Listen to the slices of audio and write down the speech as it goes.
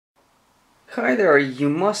Hi there, you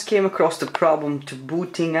must came across the problem to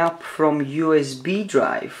booting up from USB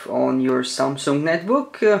drive on your Samsung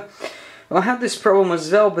Netbook. I have this problem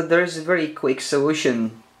as well, but there is a very quick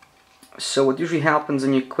solution. So what usually happens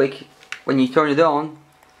when you turn it on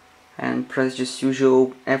and press just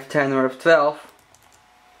usual F10 or F12,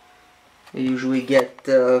 you usually get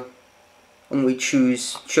when we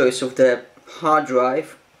choose choice of the hard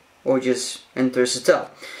drive or just enter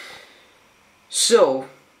setup. So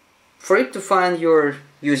for it to find your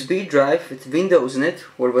USB drive with Windows in it,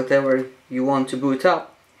 or whatever you want to boot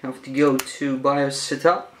up, you have to go to BIOS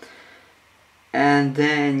Setup, and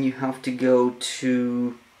then you have to go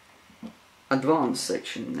to Advanced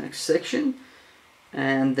section, next section,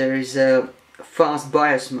 and there is a Fast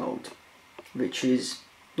BIOS mode, which is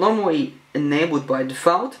normally enabled by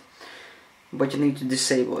default, but you need to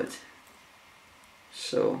disable it.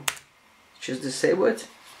 So just disable it.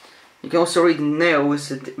 You can also read notes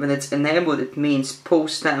that when it's enabled it means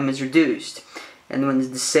post time is reduced, and when it's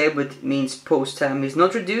disabled it means post time is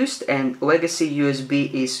not reduced, and legacy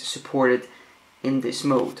USB is supported in this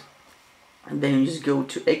mode. And then you just go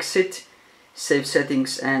to exit, save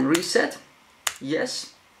settings and reset,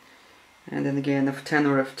 yes, and then again F10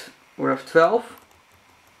 or F12.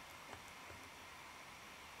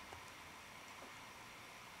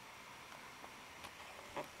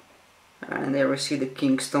 And there we see the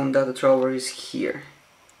Kingston data traveler is here.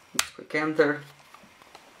 Let's click enter,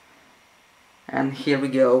 and here we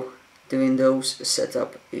go, the Windows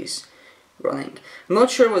setup is running. I'm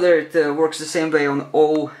not sure whether it works the same way on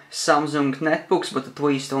all Samsung netbooks, but at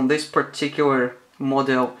least on this particular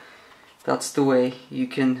model, that's the way you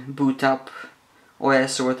can boot up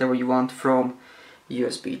OS or whatever you want from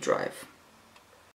USB drive.